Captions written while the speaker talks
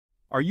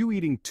Are you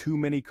eating too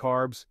many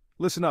carbs?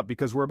 Listen up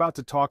because we're about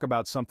to talk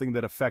about something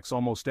that affects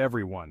almost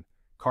everyone: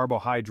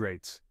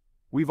 carbohydrates.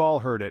 We've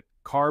all heard it: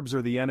 carbs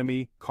are the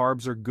enemy,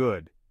 carbs are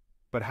good.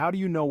 But how do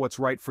you know what's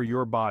right for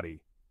your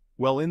body?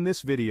 Well, in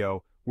this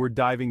video, we're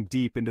diving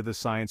deep into the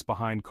science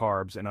behind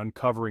carbs and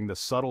uncovering the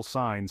subtle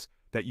signs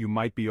that you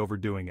might be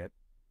overdoing it.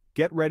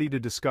 Get ready to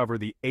discover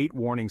the 8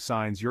 warning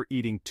signs you're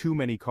eating too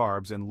many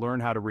carbs and learn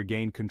how to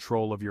regain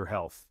control of your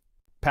health.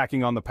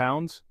 Packing on the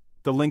pounds?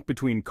 The link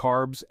between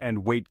carbs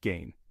and weight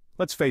gain.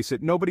 Let's face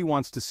it, nobody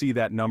wants to see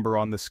that number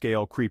on the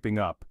scale creeping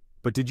up.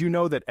 But did you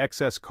know that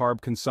excess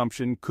carb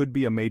consumption could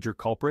be a major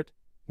culprit?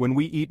 When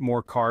we eat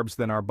more carbs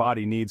than our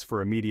body needs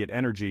for immediate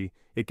energy,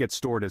 it gets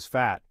stored as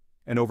fat,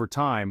 and over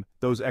time,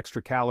 those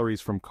extra calories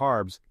from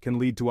carbs can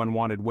lead to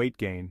unwanted weight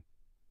gain.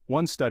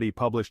 One study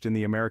published in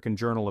the American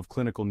Journal of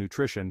Clinical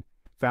Nutrition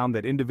found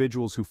that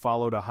individuals who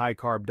followed a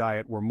high-carb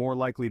diet were more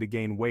likely to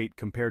gain weight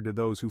compared to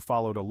those who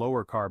followed a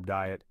lower-carb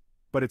diet.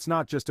 But it's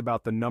not just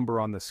about the number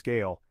on the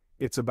scale,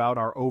 it's about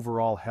our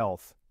overall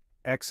health.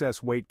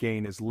 Excess weight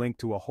gain is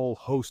linked to a whole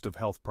host of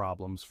health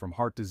problems, from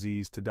heart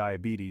disease to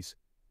diabetes.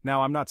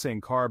 Now, I'm not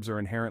saying carbs are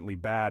inherently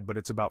bad, but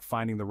it's about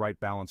finding the right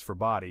balance for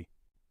body.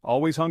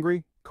 Always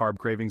hungry? Carb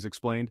Cravings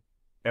explained.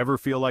 Ever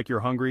feel like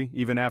you're hungry,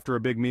 even after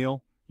a big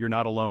meal? You're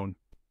not alone.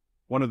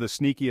 One of the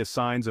sneakiest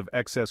signs of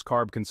excess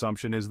carb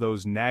consumption is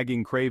those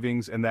nagging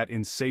cravings and that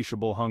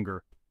insatiable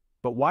hunger.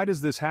 But why does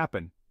this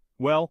happen?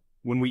 Well,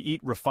 when we eat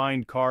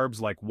refined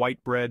carbs like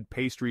white bread,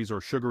 pastries,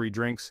 or sugary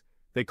drinks,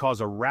 they cause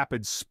a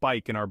rapid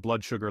spike in our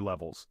blood sugar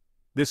levels.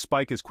 This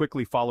spike is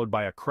quickly followed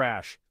by a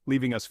crash,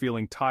 leaving us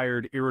feeling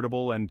tired,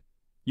 irritable, and,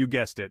 you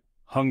guessed it,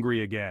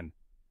 hungry again.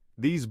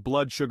 These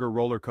blood sugar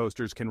roller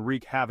coasters can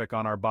wreak havoc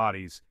on our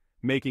bodies,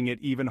 making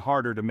it even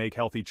harder to make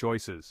healthy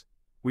choices.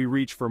 We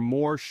reach for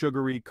more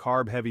sugary,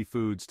 carb-heavy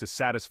foods to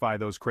satisfy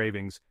those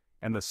cravings,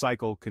 and the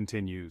cycle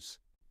continues.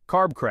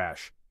 Carb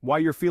crash. Why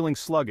you're feeling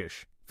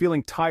sluggish,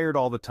 feeling tired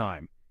all the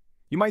time.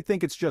 You might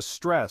think it's just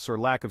stress or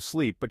lack of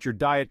sleep, but your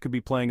diet could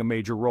be playing a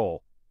major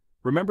role.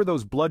 Remember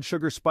those blood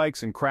sugar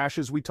spikes and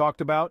crashes we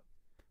talked about?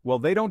 Well,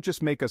 they don't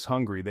just make us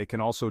hungry, they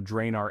can also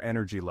drain our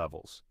energy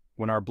levels.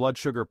 When our blood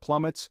sugar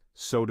plummets,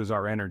 so does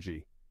our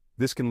energy.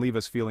 This can leave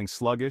us feeling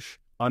sluggish,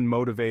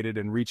 unmotivated,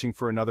 and reaching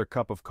for another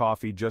cup of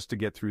coffee just to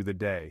get through the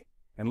day.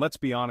 And let's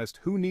be honest,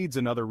 who needs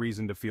another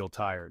reason to feel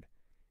tired?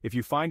 If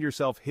you find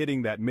yourself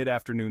hitting that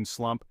mid-afternoon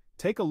slump,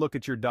 take a look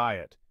at your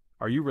diet.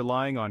 Are you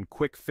relying on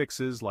quick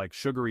fixes like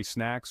sugary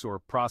snacks or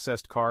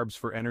processed carbs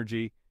for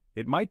energy?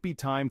 It might be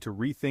time to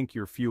rethink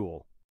your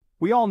fuel.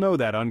 We all know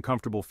that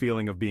uncomfortable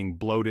feeling of being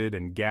bloated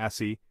and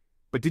gassy,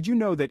 but did you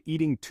know that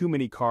eating too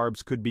many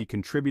carbs could be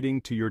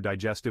contributing to your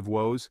digestive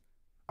woes?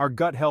 Our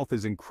gut health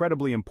is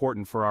incredibly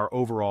important for our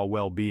overall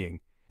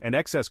well-being, and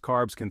excess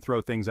carbs can throw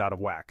things out of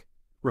whack.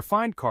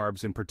 Refined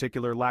carbs in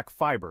particular lack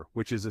fiber,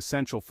 which is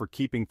essential for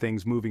keeping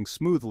things moving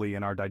smoothly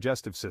in our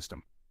digestive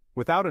system.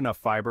 Without enough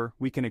fiber,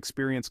 we can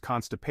experience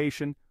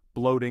constipation,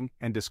 bloating,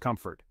 and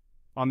discomfort.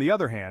 On the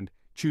other hand,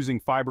 choosing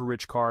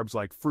fiber-rich carbs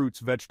like fruits,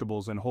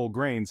 vegetables, and whole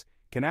grains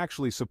can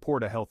actually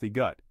support a healthy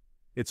gut.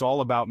 It's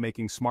all about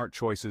making smart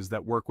choices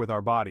that work with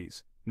our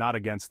bodies, not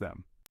against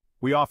them.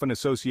 We often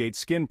associate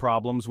skin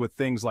problems with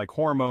things like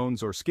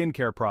hormones or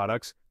skincare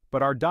products,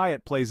 but our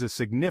diet plays a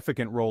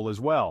significant role as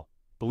well.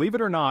 Believe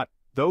it or not,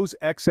 those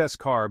excess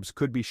carbs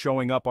could be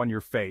showing up on your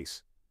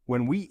face.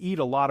 When we eat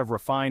a lot of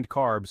refined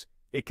carbs,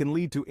 it can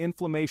lead to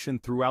inflammation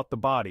throughout the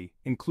body,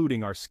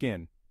 including our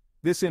skin.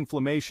 This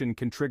inflammation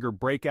can trigger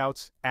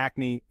breakouts,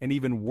 acne, and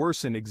even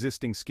worsen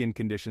existing skin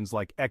conditions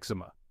like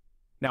eczema.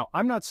 Now,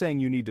 I'm not saying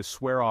you need to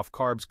swear off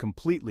carbs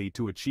completely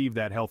to achieve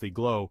that healthy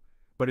glow,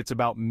 but it's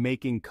about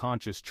making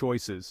conscious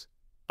choices.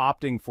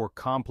 Opting for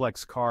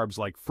complex carbs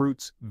like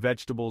fruits,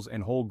 vegetables,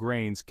 and whole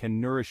grains can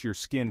nourish your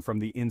skin from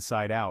the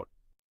inside out.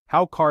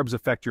 How carbs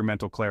affect your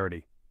mental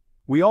clarity.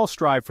 We all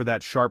strive for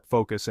that sharp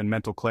focus and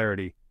mental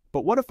clarity,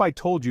 but what if I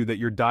told you that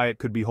your diet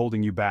could be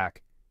holding you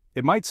back?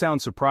 It might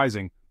sound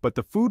surprising, but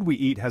the food we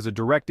eat has a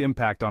direct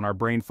impact on our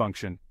brain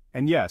function,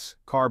 and yes,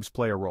 carbs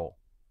play a role.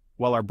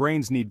 While our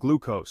brains need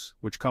glucose,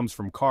 which comes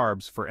from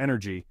carbs, for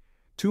energy,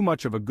 too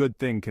much of a good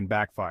thing can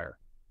backfire.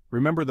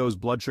 Remember those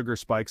blood sugar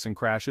spikes and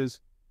crashes?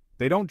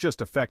 They don't just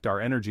affect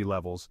our energy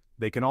levels,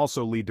 they can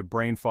also lead to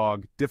brain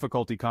fog,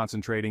 difficulty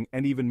concentrating,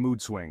 and even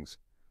mood swings.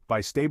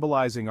 By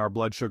stabilizing our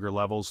blood sugar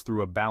levels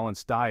through a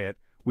balanced diet,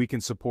 we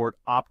can support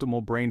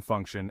optimal brain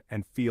function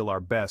and feel our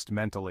best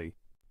mentally.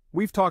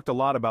 We've talked a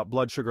lot about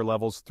blood sugar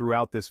levels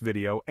throughout this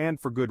video, and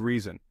for good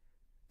reason.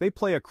 They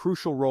play a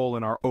crucial role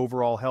in our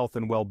overall health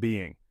and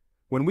well-being.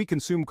 When we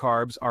consume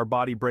carbs, our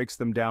body breaks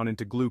them down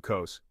into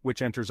glucose,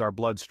 which enters our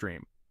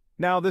bloodstream.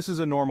 Now, this is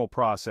a normal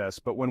process,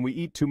 but when we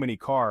eat too many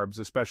carbs,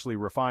 especially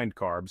refined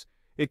carbs,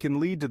 it can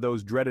lead to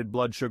those dreaded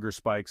blood sugar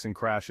spikes and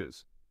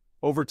crashes.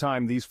 Over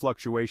time, these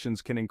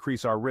fluctuations can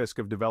increase our risk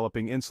of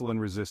developing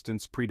insulin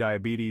resistance,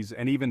 prediabetes,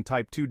 and even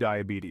type 2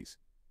 diabetes.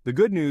 The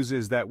good news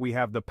is that we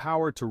have the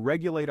power to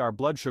regulate our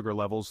blood sugar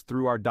levels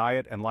through our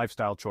diet and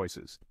lifestyle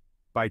choices.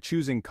 By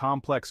choosing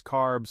complex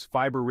carbs,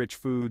 fiber-rich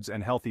foods,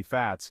 and healthy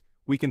fats,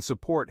 we can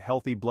support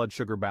healthy blood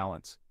sugar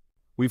balance.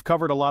 We've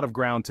covered a lot of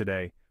ground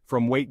today,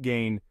 from weight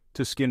gain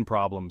to skin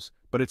problems,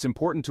 but it's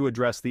important to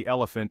address the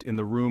elephant in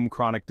the room: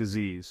 chronic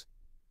disease.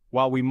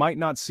 While we might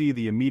not see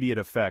the immediate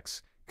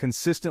effects,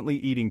 consistently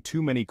eating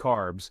too many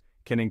carbs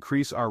can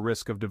increase our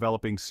risk of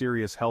developing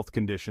serious health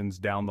conditions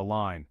down the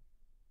line.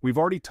 We've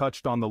already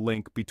touched on the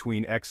link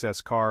between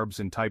excess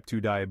carbs and type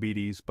 2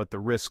 diabetes, but the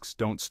risks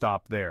don't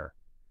stop there.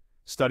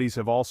 Studies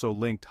have also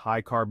linked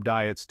high-carb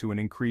diets to an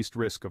increased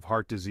risk of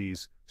heart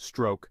disease,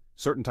 stroke,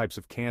 certain types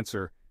of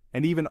cancer,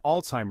 and even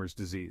Alzheimer's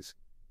disease.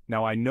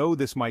 Now, I know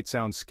this might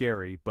sound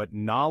scary, but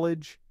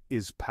knowledge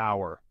is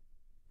power.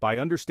 By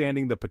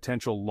understanding the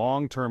potential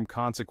long-term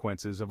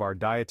consequences of our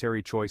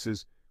dietary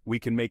choices, we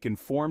can make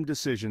informed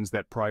decisions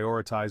that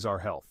prioritize our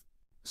health.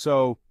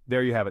 So,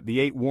 there you have it, the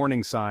 8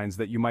 warning signs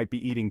that you might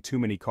be eating too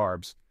many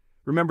carbs.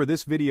 Remember,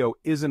 this video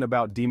isn't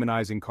about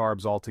demonizing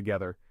carbs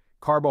altogether.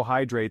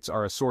 Carbohydrates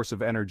are a source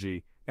of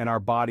energy, and our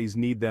bodies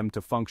need them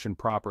to function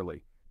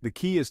properly. The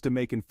key is to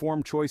make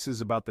informed choices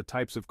about the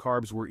types of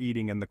carbs we're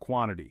eating and the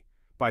quantity.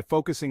 By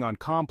focusing on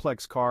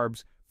complex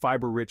carbs,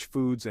 fiber-rich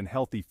foods, and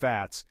healthy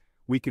fats,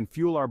 we can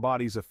fuel our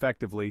bodies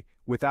effectively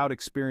without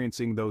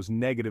experiencing those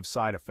negative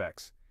side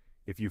effects.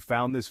 If you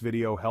found this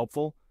video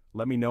helpful,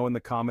 let me know in the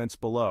comments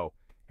below.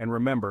 And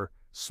remember,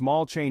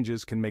 small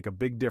changes can make a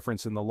big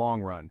difference in the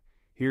long run.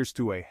 Here's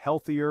to a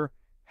healthier,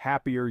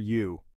 happier you.